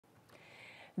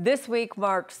This week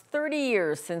marks 30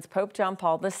 years since Pope John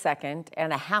Paul II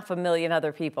and 500,000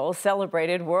 other people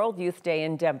celebrated World Youth Day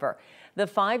in Denver. The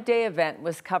 5-day event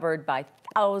was covered by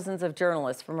thousands of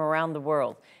journalists from around the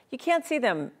world. You can't see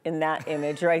them in that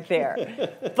image right there,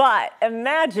 but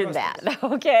imagine that,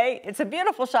 okay? It's a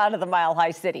beautiful shot of the Mile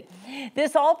High City.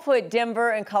 This all put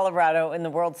Denver and Colorado in the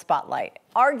world spotlight,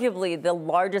 arguably the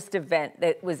largest event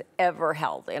that was ever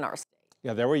held in our state.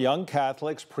 Yeah, there were young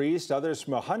Catholics, priests, others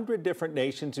from 100 different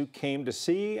nations who came to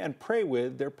see and pray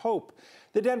with their Pope.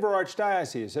 The Denver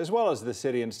Archdiocese, as well as the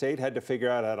city and state, had to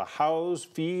figure out how to house,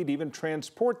 feed, even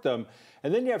transport them.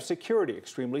 And then you have security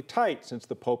extremely tight, since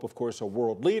the Pope, of course, a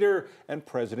world leader, and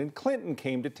President Clinton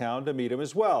came to town to meet him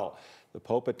as well. The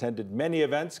Pope attended many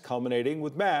events, culminating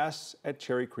with Mass at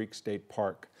Cherry Creek State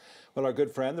Park. Well, our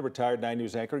good friend, the retired 9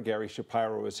 News anchor, Gary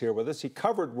Shapiro, is here with us. He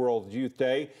covered World Youth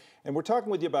Day, and we're talking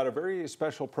with you about a very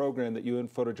special program that you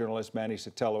and photojournalist Manny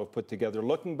Sotelo have put together,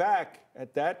 looking back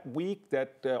at that week,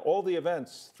 all the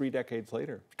events 3 decades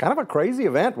later. Kind of a crazy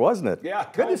event, wasn't it? Yeah,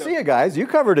 good to see you guys. You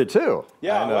covered it too.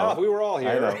 Yeah, well, we were all here.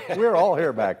 I know. We were all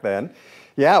here back then.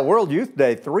 Yeah, World Youth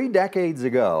Day, 3 decades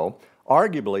ago.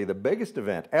 Arguably the biggest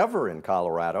event ever in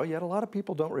Colorado, yet a lot of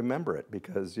people don't remember it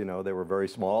because, you know, they were very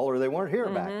small or they weren't here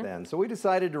back then. So we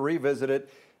decided to revisit it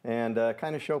and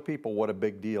kind of show people what a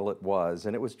big deal it was.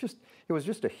 And it was just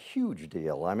a huge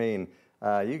deal. I mean,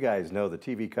 you guys know the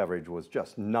TV coverage was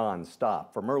just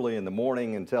nonstop from early in the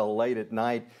morning until late at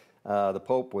night. The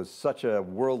Pope was such a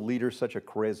world leader, such a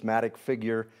charismatic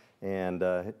figure. And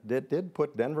it did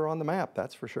put Denver on the map,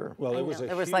 that's for sure. Well,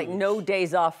 there was like no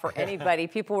days off for anybody.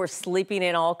 People were sleeping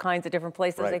in all kinds of different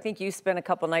places. Right. I think you spent a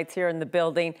couple nights here in the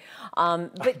building.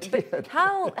 But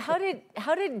how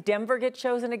did Denver get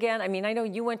chosen again? I mean, I know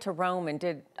you went to Rome and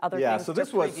did other things. Yeah, so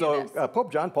this was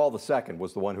Pope John Paul II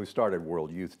was the one who started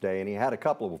World Youth Day, and he had a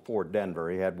couple before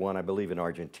Denver. He had one, I believe, in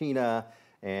Argentina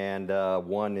and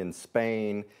one in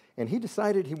Spain. And he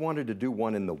decided he wanted to do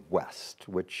one in the West,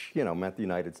 which, you know, meant the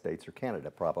United States or Canada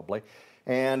probably.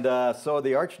 And so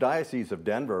the Archdiocese of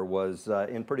Denver was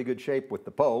in pretty good shape with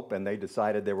the Pope, and they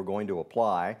decided they were going to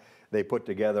apply. They put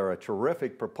together a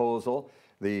terrific proposal.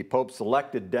 The Pope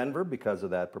selected Denver because of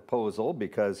that proposal,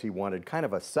 because he wanted kind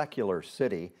of a secular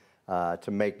city to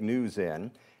make news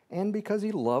in, and because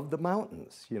he loved the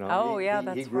mountains. You know,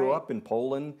 he grew up in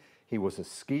Poland. He was a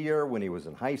skier when he was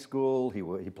in high school. He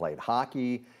played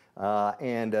hockey.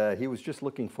 And he was just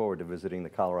looking forward to visiting the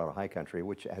Colorado High Country,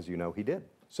 which, as you know, he did.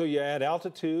 So you add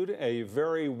altitude, a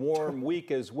very warm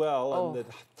week as well, and the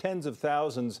tens of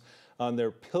thousands on their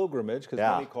pilgrimage, because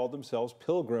many called themselves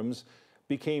pilgrims,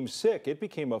 became sick. It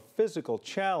became a physical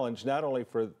challenge, not only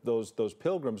for those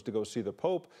pilgrims to go see the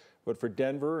Pope, but for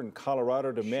Denver and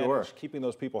Colorado to manage keeping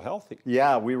those people healthy.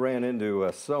 Yeah, we ran into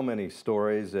so many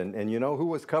stories, and you know who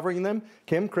was covering them?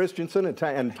 Kim Christensen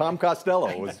and Tom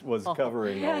Costello was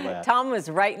covering all that. Tom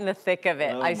was right in the thick of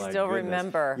it. I still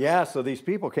remember. Yeah, so these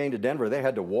people came to Denver. They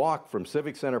had to walk from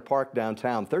Civic Center Park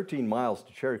downtown 13 miles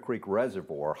to Cherry Creek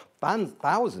Reservoir,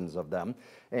 thousands of them.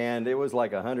 And it was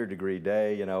like a 100-degree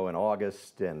day, you know, in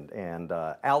August, and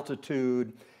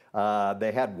altitude.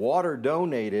 They had water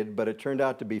donated, but it turned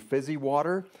out to be fizzy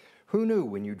water. Who knew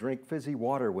when you drink fizzy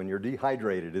water when you're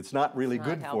dehydrated, it's not really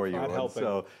good for you. Not helping.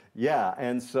 So, yeah,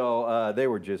 and so they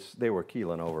were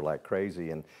keeling over like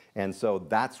crazy, and so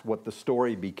that's what the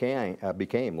story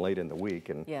became late in the week,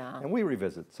 and we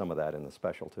revisit some of that in the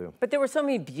special too. But there were so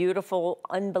many beautiful,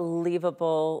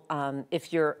 unbelievable.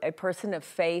 If you're a person of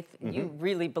faith, you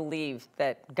really believed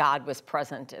that God was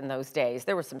present in those days.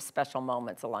 There were some special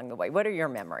moments along the way. What are your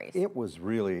memories? It was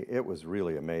really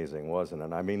amazing, wasn't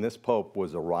it? I mean, this Pope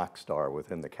was a rock star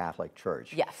within the Catholic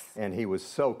Church. Yes. And he was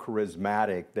so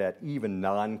charismatic that even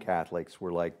non-Catholics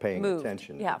were like paying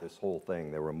attention to this whole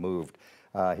thing. They were moved.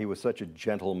 He was such a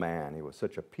gentle man. He was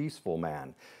such a peaceful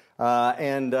man.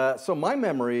 So my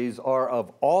memories are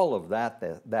of all of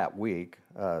that week,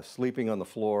 sleeping on the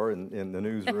floor in the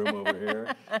newsroom over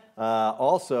here.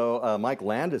 Also, Mike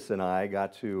Landis and I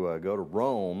got to go to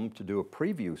Rome to do a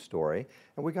preview story,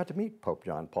 and we got to meet Pope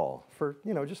John Paul for,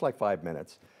 you know, just like 5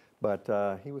 minutes.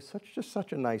 But he was just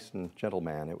such a nice and gentle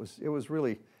man. It was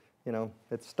really, you know,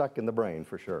 it's stuck in the brain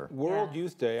for sure. World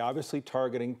Youth Day, obviously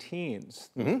targeting teens,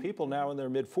 people now in their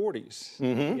mid-40s.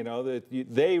 You know,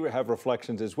 they have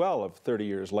reflections as well of 30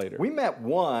 years later. We met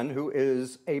one who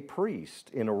is a priest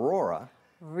in Aurora.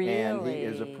 Really? And he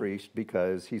is a priest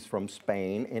because he's from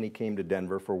Spain, and he came to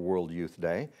Denver for World Youth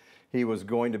Day. He was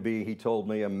going to be, he told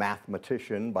me, a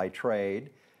mathematician by trade.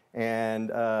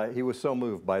 And he was so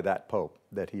moved by that Pope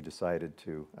that he decided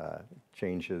to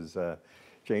change his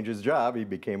change his job. He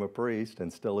became a priest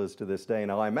and still is to this day.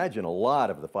 Now, I imagine a lot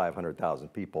of the 500,000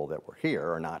 people that were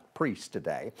here are not priests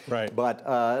today. Right. But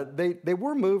they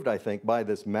were moved, I think, by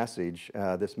this message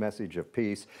of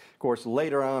peace. Of course,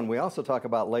 later on, we also talk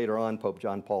about later on Pope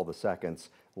John Paul II's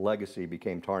legacy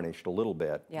became tarnished a little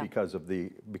bit because of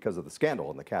the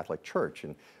scandal in the Catholic Church,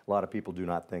 and a lot of people do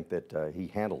not think that he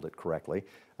handled it correctly.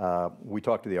 We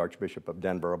talked to the Archbishop of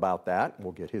Denver about that.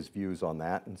 We'll get his views on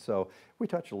that, and so we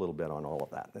touched a little bit on all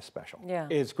of that in this special. Yeah.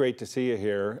 It's great to see you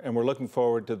here, and we're looking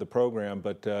forward to the program,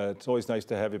 but it's always nice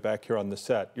to have you back here on the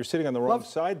set. You're sitting on the wrong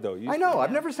side, though. I know.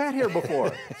 I've never sat here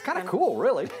before. It's kind of cool,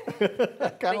 really.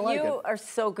 But like you are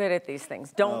so good at these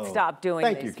things. Don't stop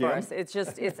doing these for us. It's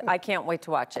just, I can't wait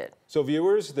to watch it. So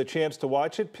viewers, the chance to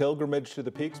watch it, Pilgrimage to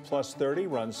the Peaks Plus 30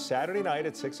 runs Saturday night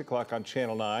at 6 o'clock on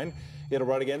Channel 9. It'll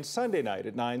run again Sunday night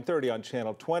at 9:30 on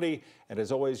Channel 20. And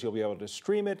as always, you'll be able to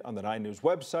stream it on the 9 News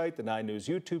website, the 9 News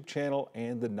YouTube channel,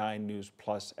 and the 9 News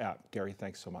Plus app. Gary,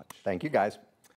 thanks so much. Thank you, guys.